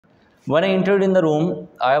When I entered in the room,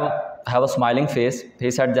 have a smiling face. He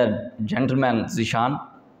said that, "Gentleman, Zishan."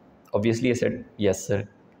 Obviously, I said, "Yes, sir."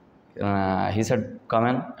 He said, "Come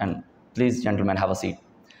in and please, gentlemen, have a seat."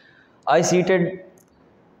 I seated.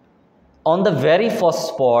 On the very first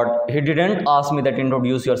spot, he didn't ask me that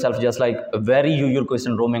introduce yourself, just like a very usual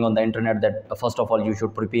question roaming on the internet that first of all you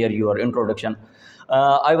should prepare your introduction.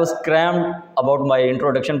 I was crammed about my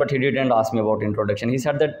introduction, but he didn't ask me about introduction. He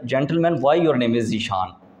said that, "Gentlemen, why your name is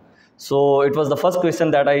Zishan?" So it was the first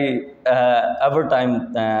question that I ever time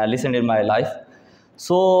listened in my life.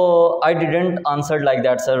 So I didn't answer like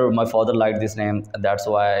that, "Sir, my father liked this name, that's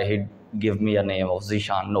why he gave me a name of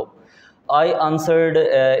Zishan." No. I answered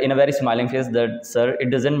in a very smiling face that, "Sir,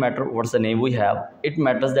 it doesn't matter what's the name we have. It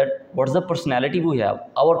matters that what's the personality we have.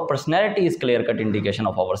 Our personality is clear-cut indication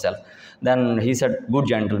of ourselves." Then he said, "Good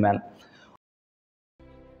gentleman."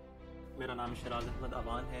 मेरा नाम शेराज अहमद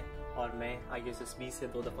अवान है और मैं ISSB से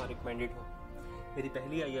 2 दफ़ा recommended हूँ। मेरी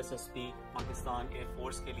पहली ISSB पाकिस्तान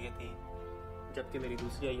एयरफोर्स के लिए थी, जबकि मेरी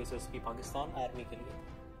दूसरी ISSB पाकिस्तान आर्मी के लिए थी।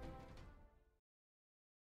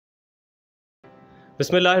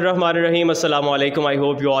 बिस्मिल्लाहिर्रहमानिर्रहीम, अस्सलाम वालेकुम। I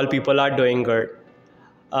hope you all people are doing good.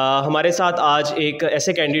 हमारे साथ आज एक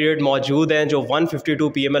ऐसे कैंडिडेट मौजूद हैं जो 152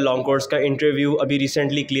 PMA लॉन्ग कोर्स का इंटरव्यू अभी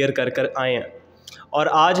रिसेंटली क्लियर कर आए हैं, और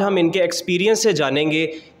आज हम इनके एक्सपीरियंस से जानेंगे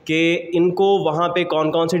कि इनको वहाँ पे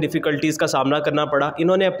कौन कौन सी डिफ़िकल्टीज़ का सामना करना पड़ा,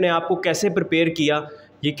 इन्होंने अपने आप को कैसे प्रिपेयर किया,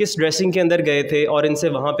 ये किस ड्रेसिंग के अंदर गए थे और इनसे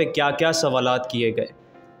वहाँ पे क्या क्या सवालात किए गए।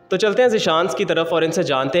 तो चलते हैं ज़िशान की तरफ और इनसे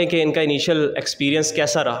जानते हैं कि इनका इनिशियल एक्सपीरियंस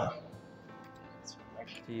कैसा रहा।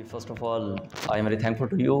 First of all, I am very thankful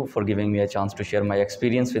to you for giving me a chance to share my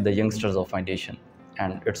experience with the youngsters of my nation.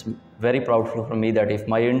 And it's very proudful for me that if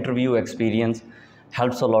my interview experience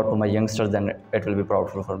helps a lot to my youngsters, then it will be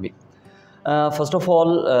proudful for me. First of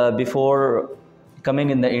all, before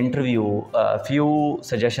coming in the interview, a few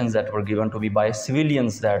suggestions that were given to me by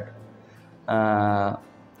civilians that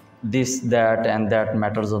this, that and that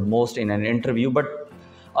matters the most in an interview. But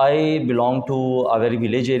I belong to a very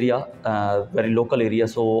village area, very local area,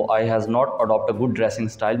 so I has not adopted a good dressing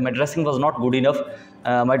style. My dressing was not good enough.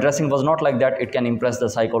 My dressing was not like that it can impress the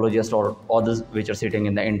psychologist or others which are sitting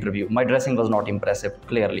in the interview. My dressing was not impressive,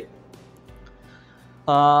 clearly.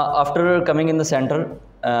 After coming in the center,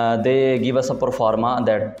 they give us a pro forma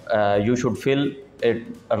that you should fill it,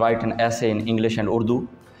 write an essay in English and Urdu.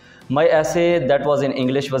 My essay that was in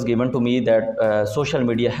English was given to me that social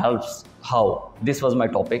media helps how. This was my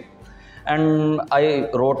topic. And I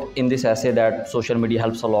wrote in this essay that social media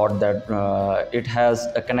helps a lot, that it has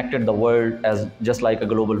connected the world as just like a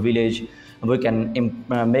global village. We can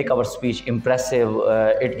make our speech impressive.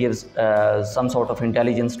 It gives some sort of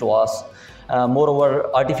intelligence to us. Moreover,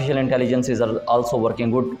 artificial intelligence is also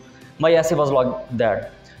working good. My essay was like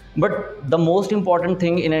that. But the most important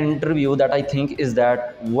thing in an interview that I think is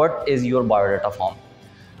that what is your biodata form?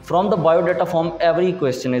 From the biodata form, every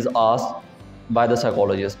question is asked by the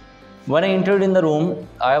psychologist. When I entered in the room,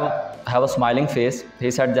 I have a smiling face.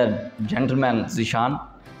 He said that, "Gentleman, Zishan."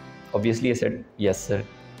 Obviously, I said, "Yes, sir."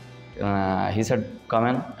 He said,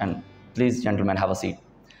 "Come in and please, gentlemen, have a seat."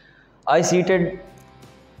 I seated.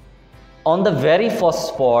 On the very first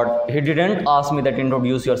spot, he didn't ask me that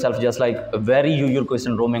introduce yourself, just like a very usual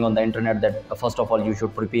question roaming on the internet that first of all you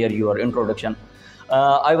should prepare your introduction.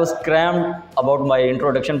 I was crammed about my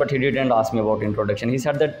introduction, but he didn't ask me about introduction. He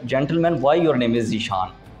said that, "Gentlemen, why your name is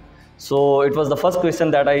Zishan?" So it was the first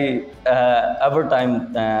question that I ever time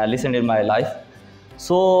listened in my life.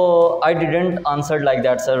 So I didn't answer like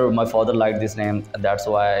that, "Sir, my father liked this name, that's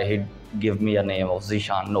why he gave me a name of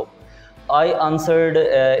Zishan." No. I answered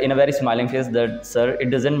in a very smiling face that, "Sir,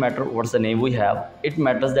 it doesn't matter what's the name we have. It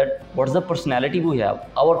matters that what's the personality we have.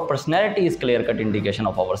 Our personality is clear-cut indication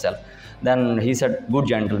of ourselves." Then he said, "Good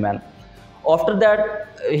gentleman." After that,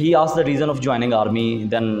 he asked the reason of joining army.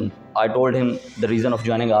 Then I told him the reason of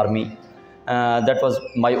joining army. That was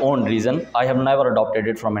my own reason. I have never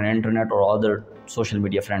adopted it from an internet or other social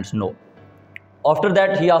media friends. No. After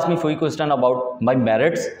that, he asked me a few questions about my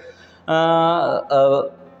merits.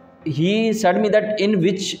 He said me that in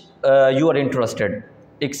which you are interested,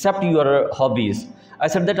 except your hobbies. I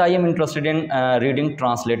said that I am interested in reading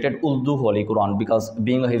translated Urdu Holy Quran, because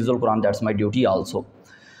being a Hifzul Quran, that's my duty also.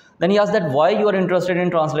 Then he asked that why you are interested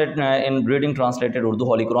in reading translated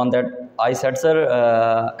Urdu Holy Quran. That I said, "Sir,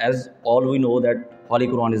 as all we know that Holy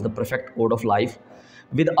Quran is the perfect code of life.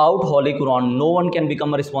 Without Holy Quran, no one can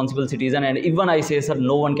become a responsible citizen. And even I say, sir,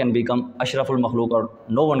 no one can become Ashraful Makhluk, or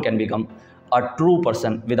no one can become a true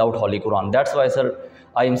person without Holy Quran. That's why, sir,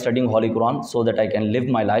 I am studying Holy Quran so that I can live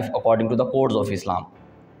my life according to the codes of Islam."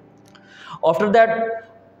 After that,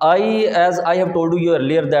 As I have told you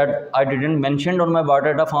earlier that I didn't mention on my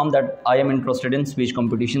biodata form that I am interested in speech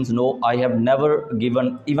competitions. No, I have never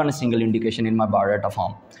given even a single indication in my biodata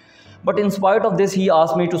form. But in spite of this, he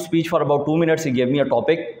asked me to speak for about 2 minutes. He gave me a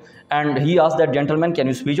topic and he asked that, gentleman, can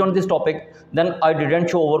you speak on this topic? Then I didn't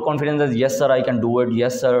show overconfidence as, yes, sir, I can do it.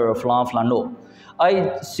 Yes, sir, flan, flan. No.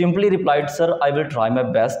 I simply replied, sir, I will try my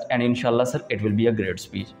best and inshallah, sir, it will be a great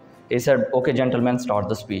speech. He said, okay, gentlemen, start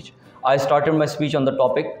the speech. I started my speech on the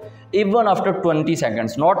topic. Even after 20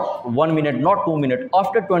 seconds, not 1 minute, not 2 minutes,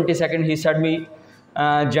 after 20 seconds, he said me,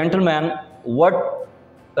 gentleman, what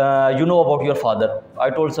you know about your father? I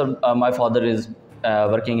told, sir, my father is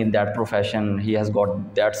working in that profession. He has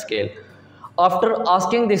got that scale. After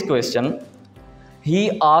asking this question,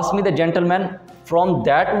 he asked me, the gentleman, from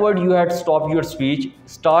that word you had stopped your speech,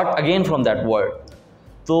 start again from that word.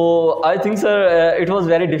 So I think, sir, it was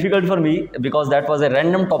very difficult for me because that was a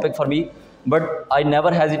random topic for me. But I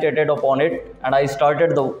never hesitated upon it, and I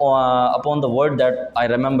started upon the word that I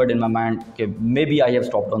remembered in my mind. Okay, maybe I have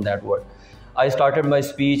stopped on that word. I started my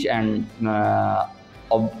speech, and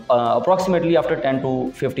approximately after 10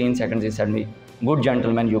 to 15 seconds, he said me, good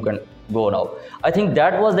gentleman, you can go now. I think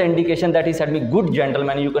that was the indication that he said me, good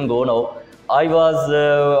gentleman, you can go now. I was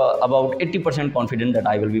about 80% confident that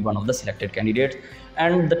I will be one of the selected candidates,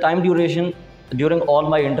 and the time duration during all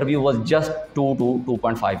my interview was just 2 to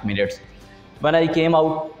 2.5 minutes. When I came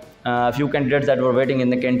out, a few candidates that were waiting in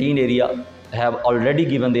the canteen area have already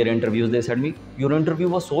given their interviews. They said me, your interview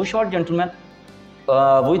was so short, gentleman.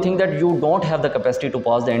 We think that you don't have the capacity to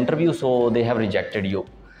pass the interview, so they have rejected you.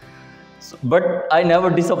 So, but I never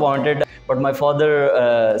disappointed. But my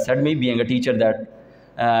father said me, being a teacher, that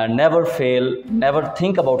never fail, never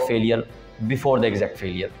think about failure before the exact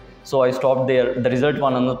failure. So I stopped there. The result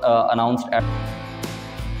was announced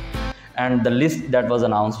and the list that was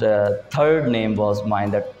announced, third name was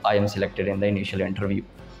mine, that I am selected in the initial interview.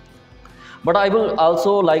 But I will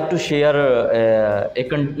also like to share a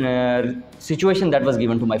situation that was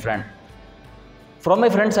given to my friend. From my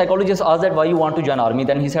friend, psychologist asked that why you want to join army.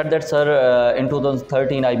 Then he said that, sir, in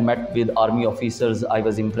 2013 I met with army officers. I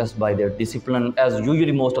was impressed by their discipline. As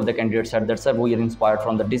usually most of the candidates said that, sir, we are inspired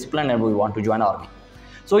from the discipline and we want to join army.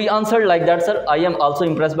 So he answered like that, sir, I am also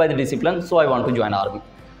impressed by the discipline, so I want to join army.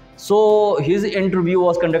 So his interview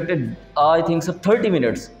was conducted, I think, so 30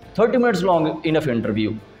 minutes long, enough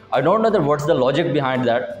interview. I don't know what's the logic behind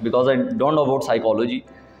that because I don't know about psychology.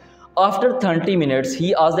 After 30 minutes,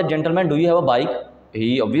 he asked the gentleman, do you have a bike?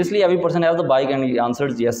 He obviously, every person has the bike, and he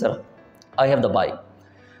answers, yes, sir, I have the bike.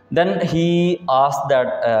 Then he asked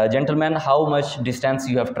that gentleman, how much distance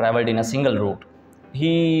you have traveled in a single route?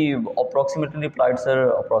 He approximately replied,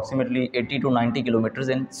 sir, approximately 80 to 90 kilometers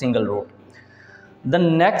in single route. The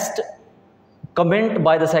next comment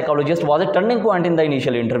by the psychologist was a turning point in the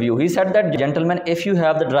initial interview. He said that, gentlemen, if you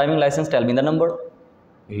have the driving license, tell me the number.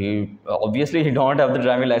 He don't have the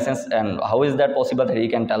driving license, and how is that possible that he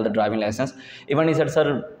can tell the driving license? Even he said,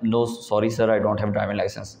 sir, no, sorry, sir, I don't have driving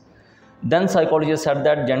license. Then psychologist said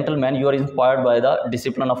that, gentlemen, you are inspired by the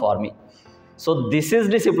discipline of army. So this is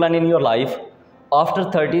discipline in your life. After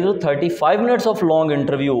 30 to 35 minutes of long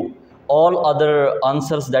interview, all other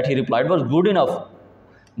answers that he replied was good enough.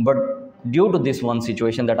 But due to this one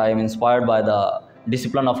situation, that I am inspired by the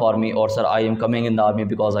discipline of army, or sir, I am coming in the army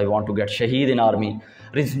because I want to get shaheed in army,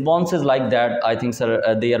 responses like that, I think,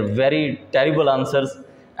 sir, they are very terrible answers,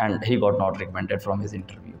 and he got not recommended from his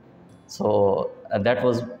interview. So that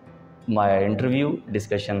was my interview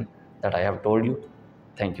discussion that I have told you.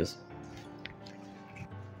 Thank you, sir.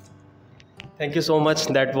 Thank you so much.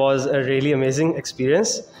 That was a really amazing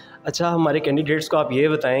experience. अच्छा, हमारे candidates को आप ये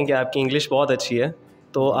बताएं कि आपकी English बहुत अच्छी है,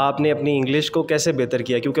 तो आपने अपनी इंग्लिश को कैसे बेहतर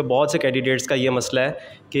किया? क्योंकि बहुत से कैंडिडेट्स का ये मसला है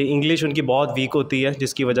कि इंग्लिश उनकी बहुत वीक होती है,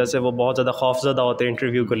 जिसकी वजह से वो बहुत ज़्यादा खौफज़दा होते हैं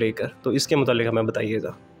इंटरव्यू को लेकर। तो इसके मुतालिक हमें बताइएगा।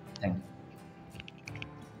 Thank you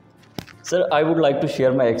sir. I would like to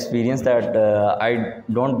share my experience that I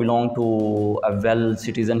don't belong to a well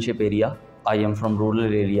citizenship area. I am from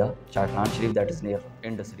rural area, Chatlan Sharif, that is near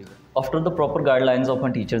Indus River. After the proper guidelines of my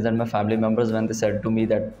teachers and my family members, when they said to me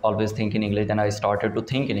that always think in English, then I started to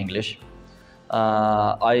think in English.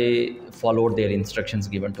 I followed their instructions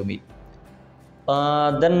given to me.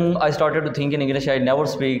 Then I started to think in English. I never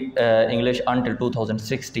speak English until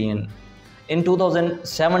 2016. In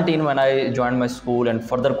 2017, when I joined my school and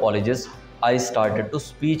further colleges, I started to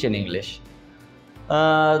speak in English.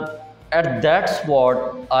 At that spot,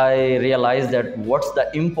 I realized that what's the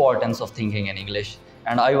importance of thinking in English.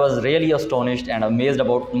 And I was really astonished and amazed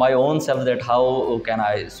about my own self, that how can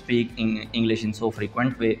I speak in English in so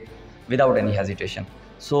frequent way without any hesitation.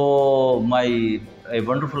 So my a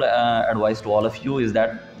wonderful advice to all of you is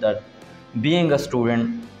that being a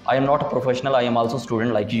student, I am not a professional, I am also a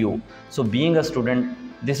student like you. So being a student,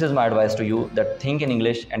 this is my advice to you, that think in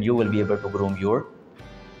English and you will be able to groom your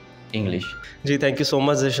English. Ji thank you so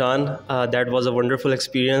much Zeeshan, that was a wonderful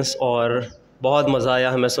experience और बहुत मज़ा आया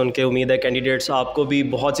हमें सुन के। उम्मीद है candidates आपको भी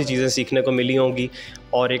बहुत सी चीज़ें सीखने को मिली होंगी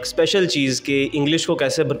और एक स्पेशल चीज़ कि इंग्लिश को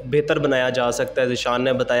कैसे बेहतर बनाया जा सकता है। ज़िशान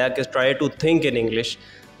ने बताया कि try to think in English,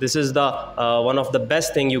 this is the one of the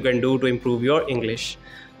best thing you can do to improve your English.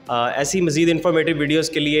 ऐसी मज़ीद इन्फॉर्मेटिव वीडियोस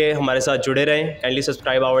के लिए हमारे साथ जुड़े रहें। Kindly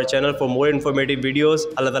subscribe our channel for more informative videos.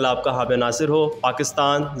 अल्लाह ताला आपका हामिद नासिर हो।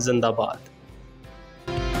 पाकिस्तान जिंदाबाद।